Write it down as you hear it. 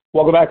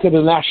Welcome back to the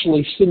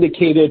nationally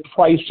syndicated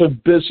Price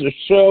of Business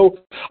show.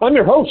 I'm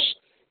your host,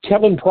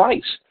 Kevin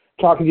Price,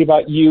 talking to you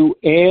about you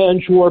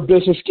and your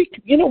business.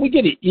 You know, we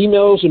get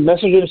emails and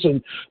messages and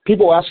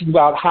people asking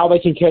about how they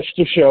can catch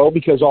the show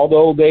because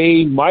although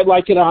they might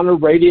like it on the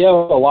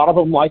radio, a lot of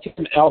them like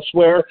it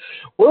elsewhere.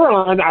 We're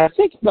on, I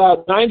think,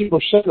 about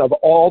 90% of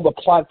all the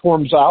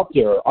platforms out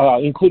there,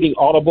 including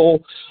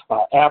Audible,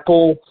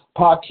 Apple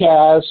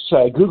Podcasts,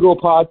 Google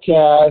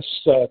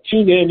Podcasts,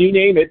 TuneIn, you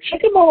name it.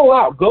 Check them all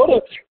out. Go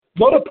to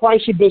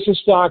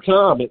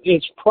priceofbusiness.com.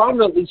 It's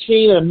prominently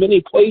seen in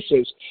many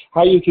places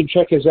how you can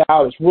check us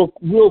out. It's real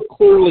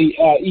clearly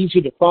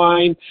easy to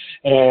find.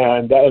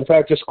 And, in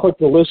fact, just click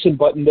the listen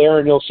button there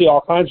and you'll see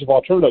all kinds of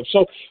alternatives.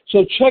 So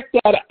check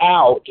that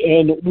out.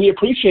 And we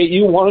appreciate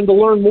you wanting to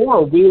learn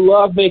more. We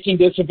love making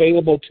this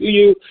available to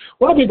you.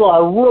 One of the people I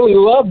really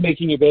love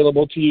making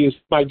available to you is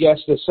my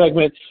guest this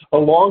segment, a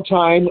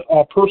longtime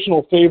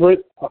personal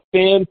favorite, a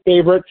fan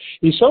favorite.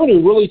 He's someone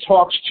who really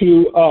talks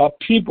to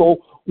people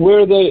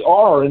where they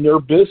are in their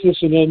business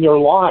and in their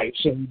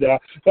lives. And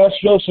that's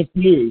Joseph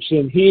Meuse.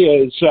 And he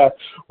is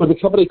with a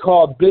company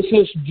called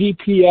Business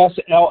GPS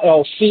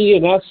LLC,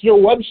 and that's their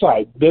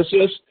website,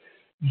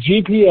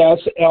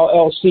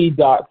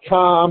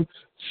 businessgpsllc.com.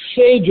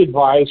 Sage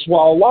advice.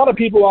 While a lot of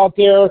people out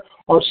there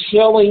are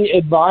selling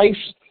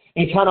advice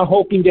and kind of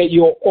hoping that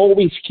you'll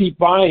always keep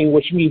buying,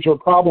 which means your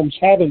problems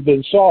haven't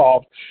been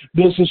solved,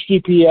 Business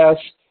GPS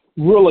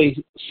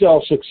really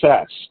sells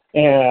success.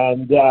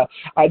 And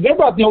they're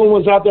not the only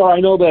ones out there I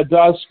know that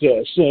does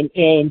this.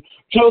 And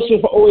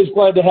Joseph, always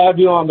glad to have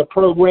you on the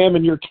program.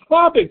 And your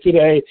topic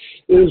today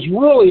is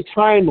really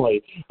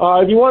timely.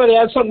 If you wanted to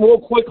add something real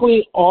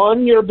quickly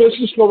on your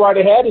business, go right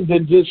ahead and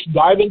then just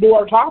dive into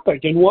our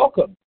topic. And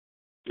welcome.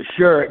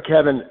 Sure,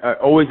 Kevin.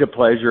 Always a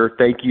pleasure.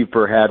 Thank you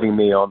for having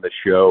me on the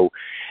show.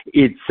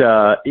 It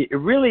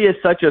really is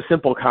such a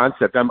simple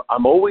concept.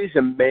 I'm always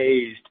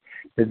amazed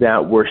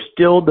that we're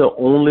still the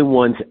only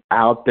ones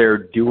out there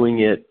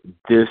doing it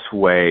this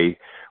way,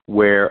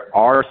 where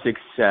our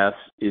success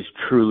is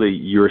truly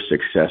your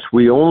success.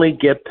 We only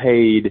get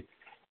paid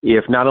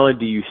if not only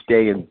do you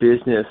stay in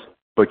business,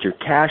 but your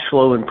cash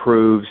flow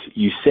improves,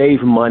 you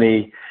save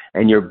money,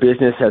 and your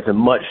business has a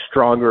much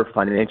stronger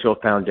financial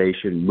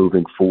foundation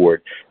moving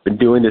forward. Been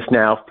doing this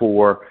now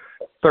for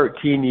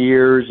 13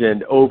 years,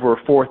 and over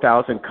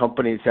 4,000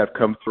 companies have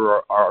come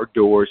through our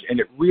doors, and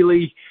it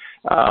really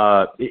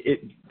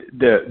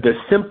the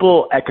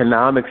simple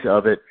economics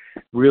of it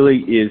really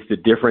is the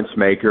difference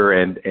maker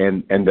and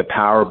the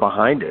power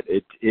behind it.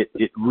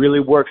 It really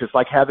works. It's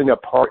like having a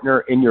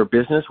partner in your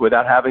business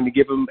without having to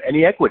give them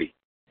any equity.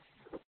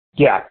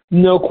 Yeah,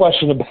 no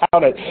question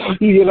about it.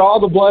 You get all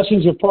the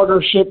blessings of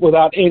partnership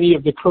without any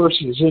of the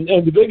curses. And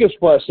the biggest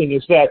blessing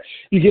is that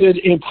you get it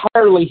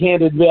entirely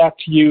handed back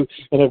to you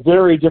in a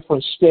very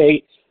different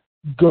state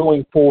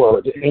going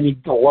forward, and you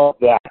love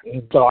that.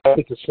 And so I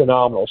think it's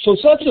phenomenal. So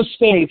set the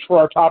stage for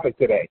our topic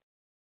today.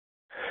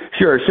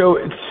 Sure.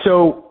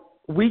 So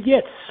we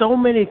get so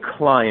many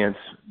clients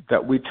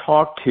that we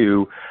talk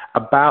to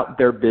about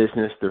their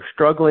business. They're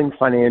struggling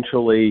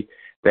financially.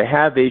 They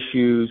have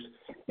issues,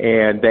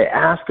 and they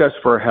ask us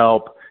for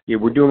help.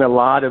 We're doing a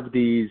lot of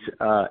these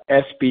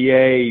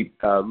SBA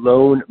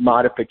loan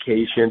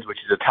modifications, which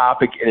is a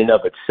topic in and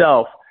of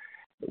itself,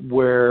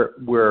 where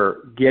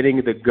we're getting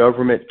the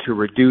government to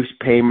reduce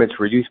payments,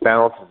 reduce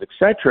balances,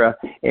 etc.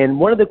 And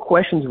one of the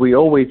questions we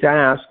always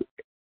ask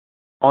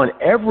on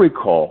every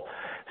call,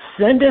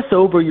 send us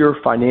over your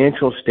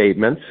financial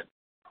statements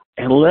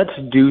and let's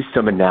do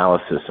some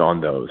analysis on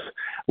those.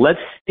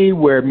 Let's see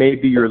where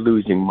maybe you're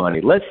losing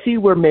money. Let's see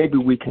where maybe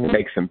we can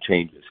make some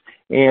changes.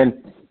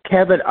 And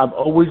Kevin, I'm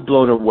always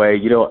blown away.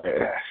 You know,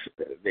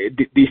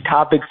 these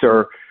topics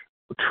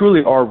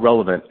truly are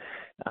relevant.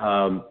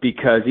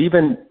 Because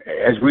even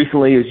as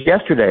recently as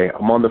yesterday,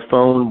 I'm on the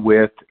phone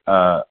with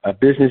a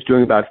business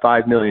doing about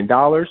 $5 million.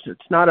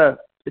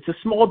 It's a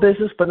small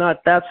business, but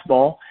not that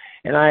small.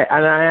 And I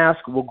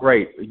ask, well,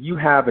 great, you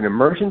have an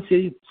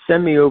emergency.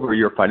 Send me over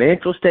your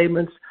financial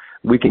statements.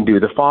 We can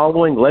do the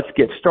following. Let's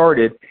get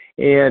started.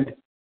 And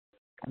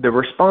the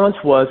response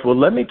was, well,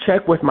 let me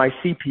check with my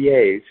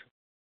CPAs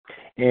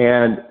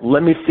and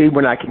let me see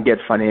when I can get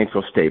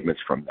financial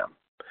statements from them.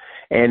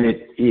 And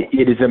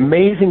it is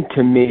amazing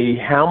to me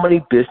how many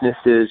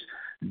businesses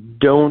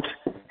don't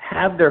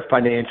have their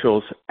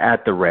financials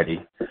at the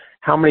ready.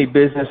 How many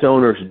business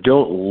owners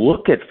don't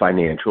look at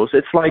financials?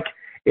 It's like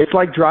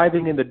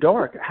driving in the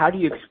dark. How do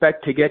you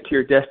expect to get to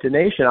your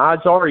destination?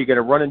 Odds are you're going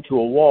to run into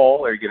a wall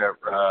or you're going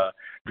to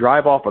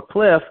drive off a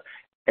cliff,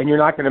 and you're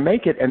not going to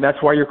make it, and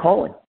that's why you're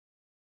calling.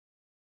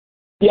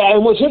 Yeah,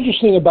 and what's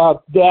interesting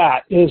about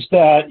that is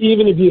that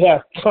even if you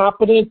have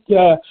competent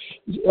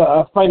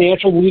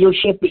financial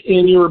leadership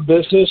in your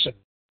business,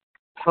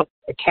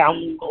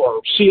 accountant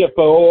or CFO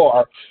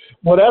or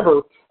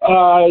whatever,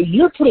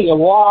 you're putting a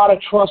lot of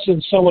trust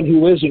in someone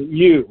who isn't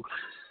you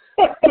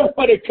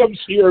when it comes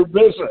to your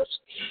business.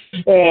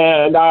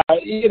 And,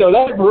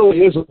 that really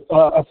is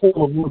a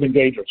form of moving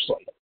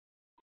dangerously.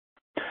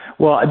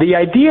 Well, the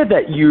idea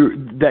that you're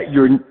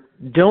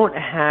don't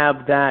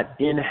have that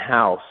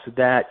in-house,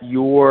 that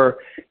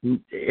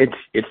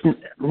it's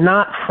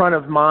not front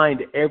of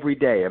mind every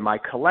day. Am I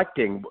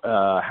collecting?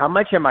 How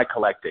much am I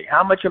collecting?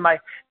 How much am I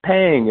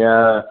paying?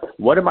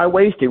 What am I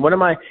wasting? What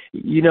am I,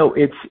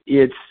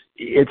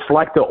 it's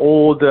like the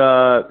old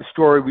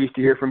story we used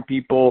to hear from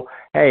people.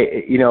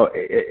 Hey,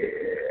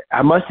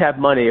 I must have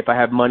money if I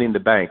have money in the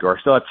bank, or I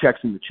still have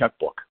checks in the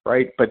checkbook,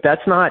 right? But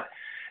that's not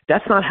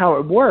how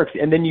it works.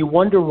 And then you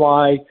wonder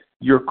why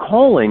you're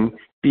calling,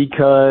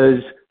 because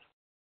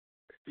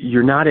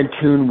you're not in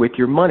tune with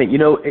your money.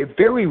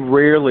 Very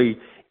rarely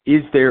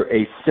is there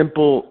a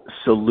simple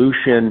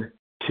solution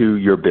to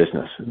your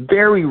business.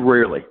 Very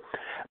rarely.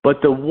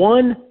 But the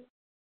one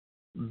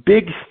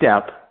big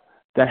step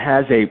that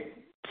has a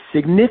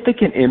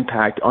significant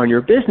impact on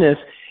your business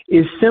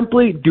is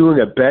simply doing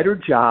a better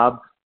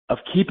job of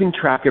keeping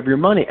track of your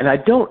money. And I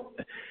don't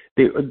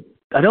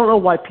know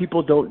why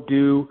people don't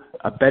do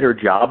a better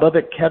job of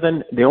it,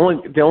 Kevin. The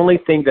only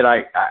thing that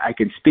I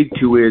can speak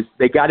to is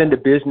they got into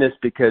business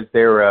because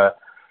they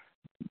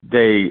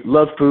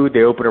love food.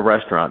 They open a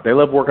restaurant. They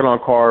love working on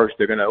cars.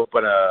 They're going to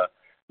open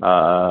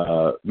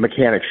a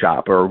mechanic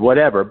shop or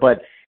whatever.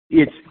 But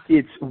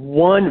it's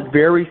one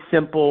very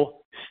simple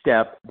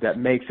step that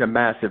makes a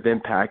massive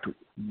impact.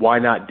 Why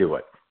not do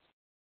it?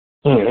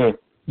 Mm-hmm.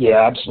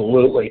 Yeah,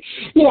 absolutely.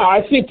 Yeah,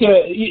 I think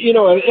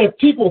if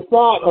people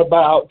thought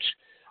about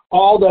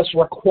all that's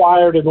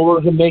required in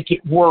order to make it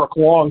work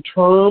long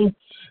term,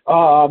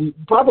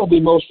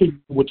 probably most people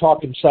would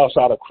talk themselves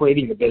out of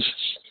creating a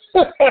business.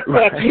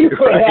 What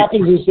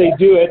happens is they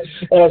do it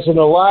as an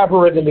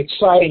elaborate and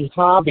exciting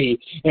hobby,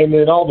 and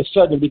then all of a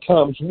sudden it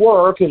becomes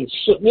work. And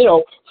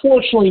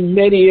fortunately,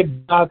 many, if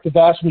not the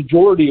vast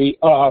majority,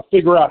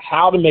 figure out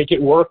how to make it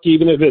work,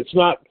 even if it's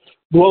not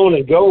blowing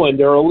and going.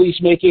 They're at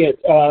least making it,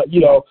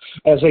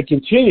 as they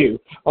continue.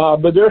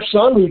 But there's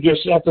some who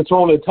just have to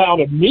throw in the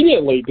towel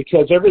immediately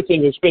because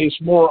everything is based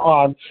more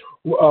on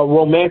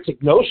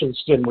romantic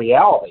notions than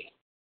reality.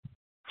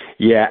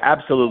 Yeah,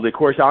 absolutely. Of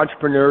course,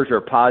 entrepreneurs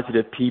are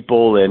positive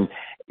people, and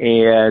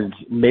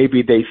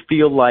maybe they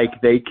feel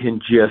like they can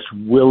just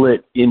will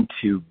it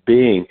into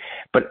being.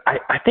 But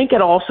I think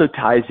it also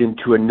ties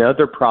into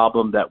another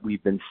problem that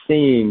we've been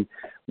seeing,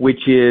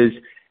 which is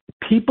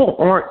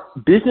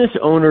business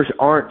owners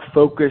aren't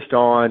focused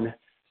on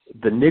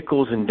the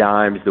nickels and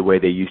dimes the way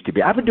they used to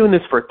be. I've been doing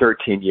this for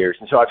 13 years,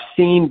 and so I've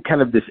seen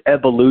kind of this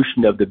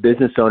evolution of the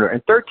business owner.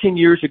 And 13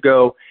 years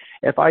ago,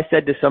 if I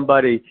said to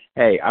somebody,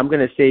 hey, I'm going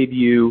to save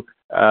you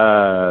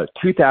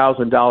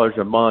 $2,000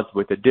 a month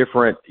with a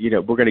different,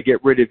 we're going to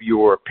get rid of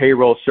your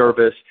payroll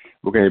service,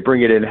 we're going to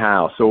bring it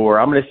in-house, or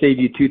I'm going to save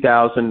you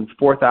 $2,000,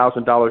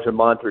 $4,000 a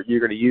month, or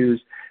you're going to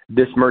use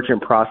this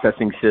merchant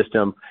processing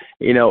system.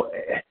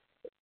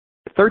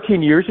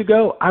 13 years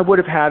ago, I would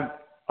have had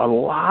a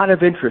lot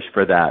of interest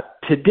for that.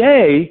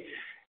 Today,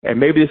 and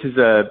maybe this is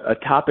a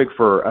topic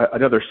for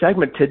another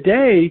segment,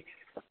 today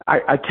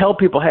I tell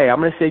people, hey, I'm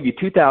going to save you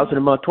 $2,000 a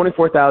month,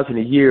 $24,000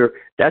 a year.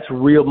 That's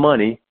real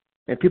money.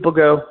 And people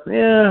go,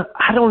 yeah,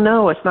 I don't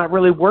know. It's not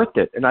really worth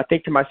it. And I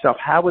think to myself,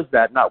 how is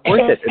that not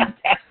worth it? And,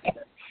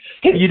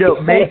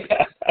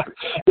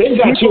 they've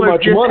got too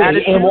much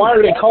money, and why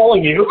are they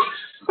calling you?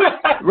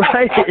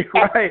 Right.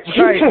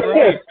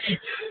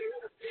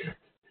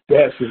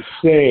 That's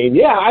insane.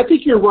 Yeah, I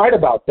think you're right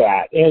about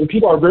that. And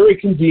people are very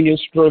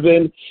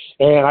convenience-driven,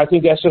 and I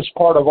think that's just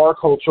part of our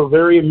culture,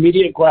 very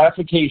immediate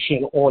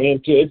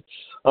gratification-oriented.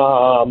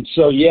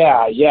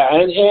 Yeah.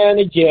 And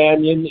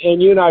again,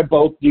 and you and I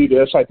both do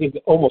this. I think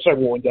almost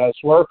everyone does,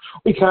 where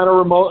we kind of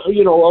a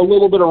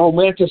little bit of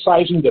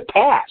romanticizing the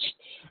past.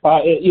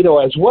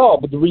 As well.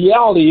 But the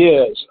reality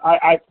is,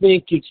 I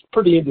think it's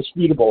pretty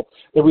indisputable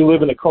that we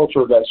live in a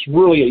culture that's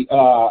really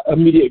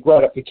immediate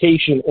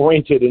gratification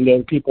oriented, and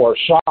then people are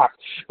shocked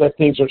that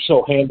things are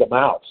so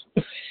hand-to-mouth.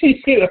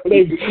 They've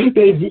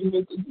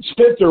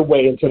spent their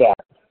way into that.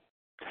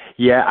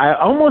 Yeah,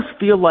 I almost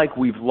feel like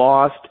we've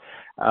lost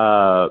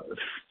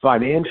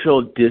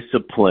financial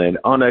discipline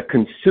on a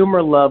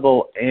consumer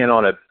level and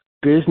on a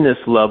business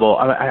level.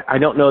 I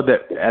don't know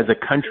that as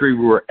a country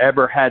we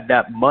ever had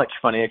that much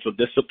financial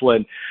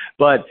discipline,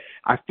 but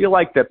I feel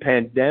like the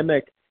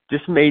pandemic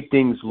just made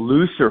things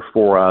looser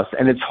for us,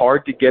 and it's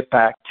hard to get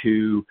back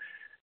to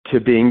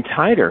being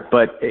tighter.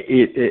 But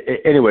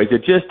anyways,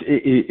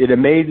 it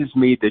amazes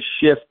me the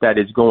shift that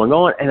is going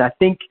on, and I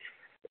think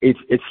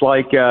it's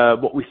like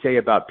what we say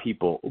about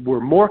people. We're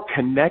more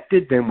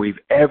connected than we've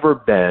ever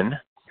been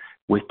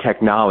with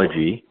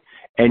technology,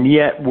 and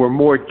yet we're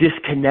more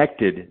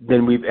disconnected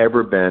than we've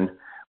ever been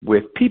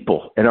with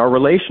people and our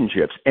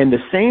relationships. And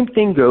the same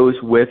thing goes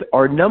with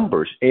our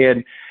numbers.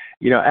 And,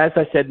 as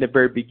I said in the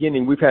very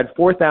beginning, we've had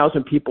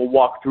 4,000 people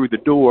walk through the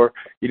door.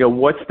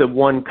 What's the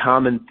one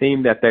common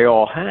theme that they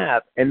all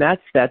have? And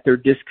that's that they're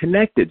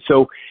disconnected.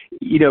 So,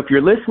 if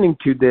you're listening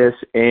to this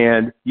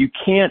and you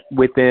can't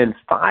within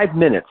 5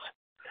 minutes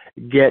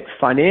get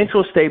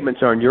financial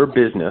statements on your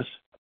business,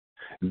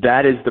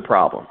 that is the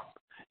problem.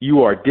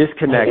 You are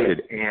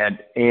disconnected,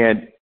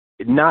 and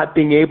not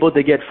being able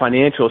to get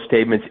financial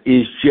statements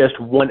is just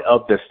one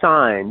of the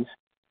signs,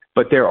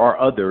 but there are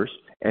others,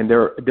 and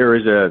there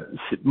is a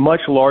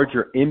much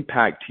larger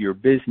impact to your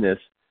business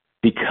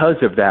because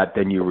of that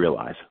than you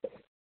realize.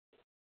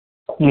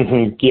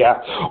 Mm-hmm.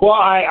 Yeah. Well,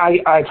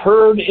 I've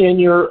heard in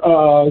your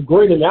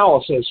great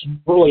analysis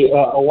really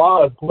a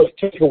lot of great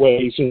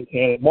takeaways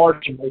and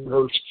marching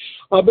orders.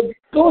 But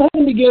go ahead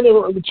and begin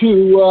to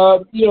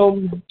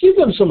give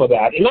them some of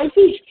that. And I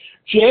think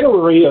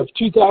January of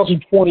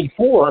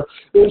 2024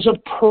 is a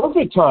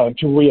perfect time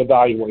to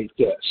reevaluate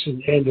this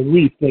and to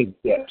rethink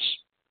this.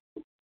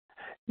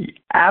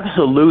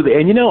 Absolutely.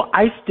 And,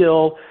 I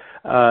still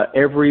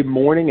every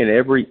morning and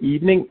every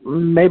evening,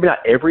 maybe not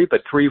every,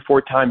 but 3 or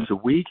 4 times a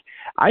week,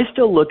 I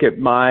still look at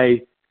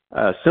my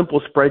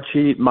simple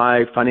spreadsheet,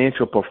 my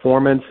financial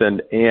performance,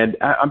 and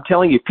I'm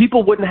telling you,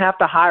 people wouldn't have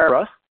to hire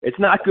us. It's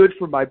not good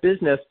for my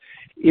business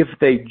if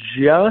they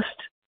just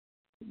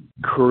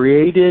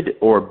created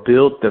or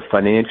built the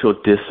financial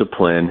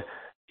discipline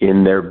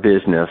in their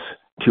business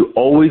to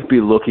always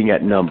be looking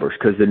at numbers,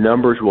 because the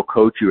numbers will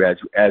coach you, as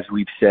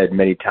we've said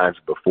many times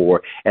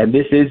before. And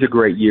this is a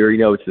great year.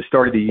 It's the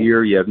start of the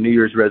year. You have New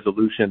Year's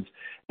resolutions.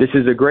 This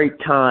is a great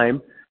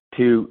time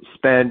to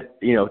spend,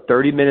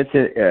 30 minutes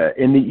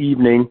in the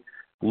evening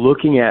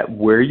looking at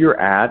where you're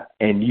at,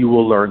 and you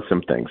will learn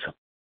some things.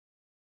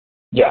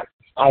 Yeah,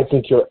 I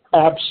think you're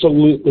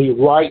absolutely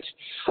right.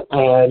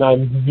 And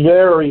I'm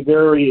very,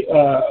 very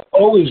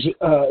always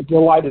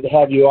delighted to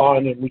have you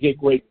on, and we get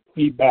great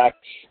feedback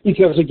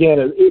because,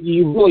 again,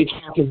 you really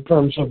talk in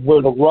terms of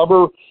where the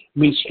rubber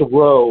meets the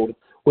road,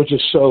 which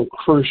is so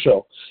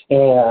crucial.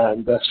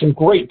 And some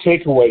great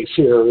takeaways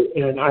here.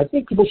 And I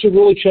think people should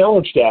really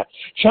challenge that.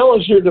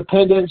 Challenge their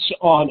dependence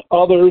on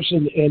others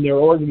and their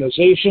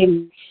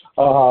organization.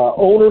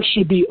 Owners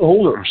should be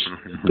owners,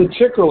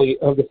 particularly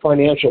of the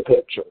financial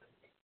picture.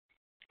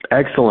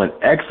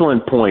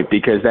 Excellent point,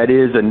 because that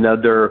is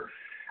another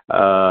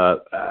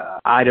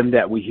item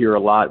that we hear a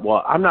lot.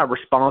 Well, I'm not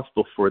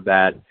responsible for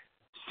that.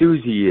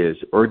 Susie is,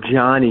 or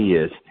Johnny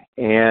is.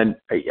 And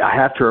I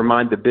have to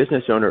remind the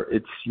business owner,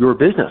 it's your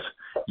business.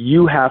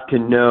 You have to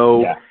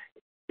know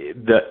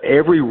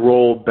every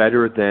role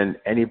better than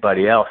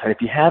anybody else. And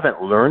if you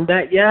haven't learned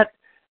that yet,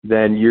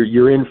 then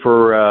you're in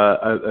for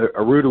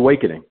a rude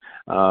awakening.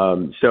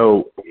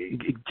 So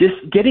just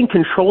getting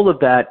control of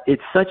that,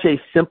 it's such a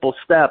simple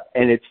step,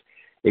 and it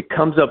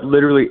comes up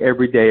literally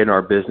every day in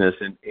our business.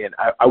 And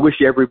I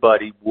wish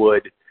everybody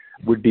would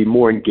be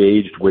more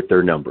engaged with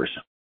their numbers.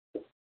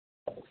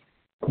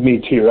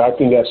 Me too. I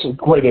think that's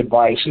great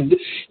advice. And,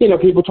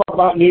 people talk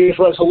about New Year's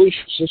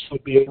resolutions. This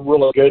would be a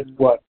really good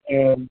one.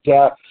 And,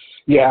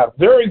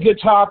 very good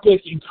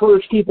topic.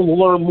 Encourage people to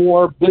learn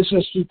more.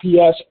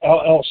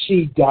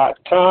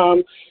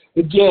 BusinessGPSLLC.com.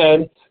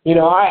 Again,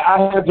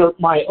 I have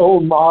my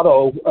own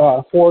motto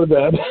for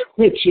them,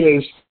 which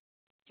is,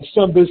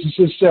 some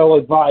businesses sell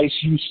advice,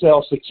 you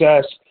sell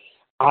success.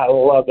 I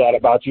love that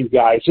about you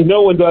guys. And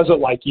no one does it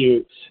like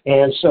you.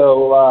 And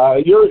so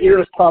your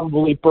ears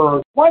probably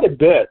burn quite a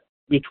bit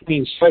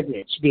between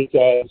segments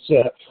because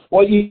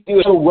what you do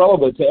is so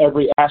relevant to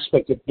every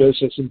aspect of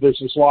business and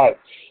business life.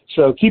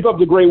 So keep up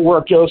the great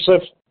work,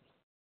 Joseph.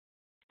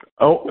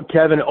 Oh,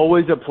 Kevin,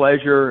 always a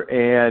pleasure,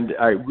 and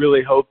I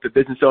really hope the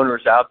business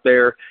owners out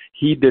there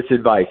heed this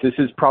advice. This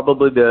is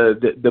probably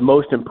the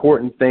most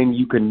important thing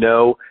you can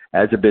know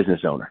as a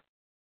business owner.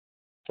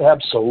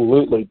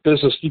 Absolutely.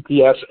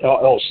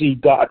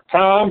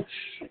 BusinessGPSLLC.com.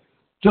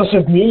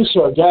 Joseph Meuse,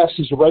 our guest,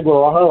 is a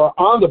regular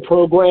on the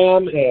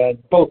program, and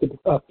both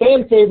a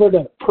fan favorite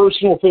and a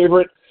personal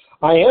favorite.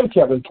 I am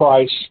Kevin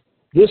Price.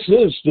 This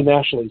is the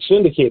nationally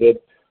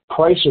syndicated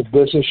Price of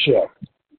Business Show.